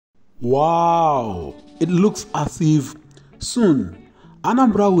Wow, it looks as if soon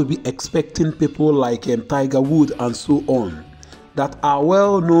Anambra will be expecting people like Tiger Woods and so on that are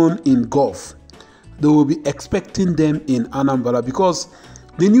well known in golf. They will be expecting them in Anambra because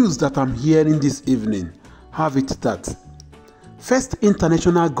the news that I'm hearing this evening have it that First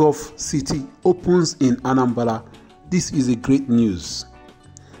International Golf City opens in Anambra. This is a great news.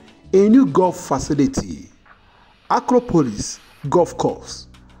 A new golf facility, Acropolis Golf Course,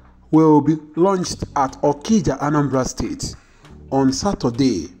 will be launched at Okija, Anambra State on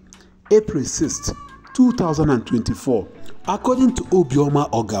Saturday, April 6, 2024. According to Obioma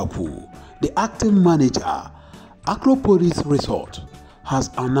Ogapu, the acting manager, Acropolis Resort, has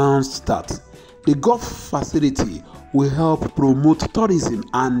announced that the golf facility will help promote tourism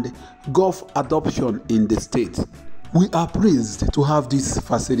and golf adoption in the state. We are pleased to have this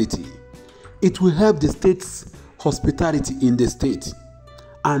facility. It will help the state's hospitality in the state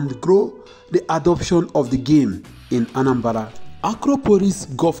and grow the adoption of the game in Anambra. Acropolis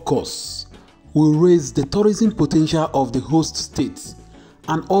Golf Course will raise the tourism potential of the host states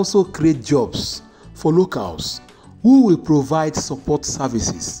and also create jobs for locals who will provide support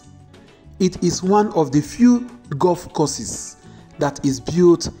services. It is one of the few golf courses that is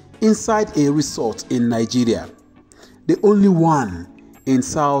built inside a resort in Nigeria, the only one in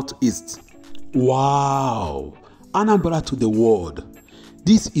Southeast. Wow! Anambra to the world.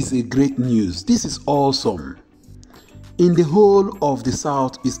 This is a great news. This is awesome. In the whole of the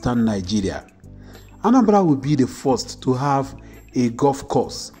southeastern Nigeria, Anambra will be the first to have a golf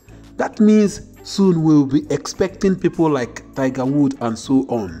course. That means soon we'll be expecting people like Tiger Woods and so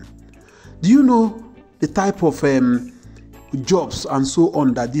on. Do you know the type of jobs and so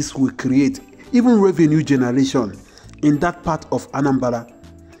on that this will create, even revenue generation in that part of Anambra?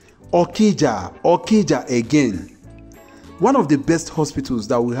 Okija again. One of the best hospitals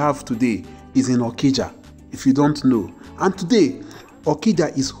that we have today is in Okija, if you don't know. And today,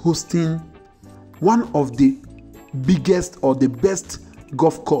 Okija is hosting one of the biggest or the best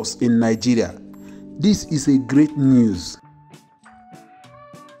golf course in Nigeria. This is a great news.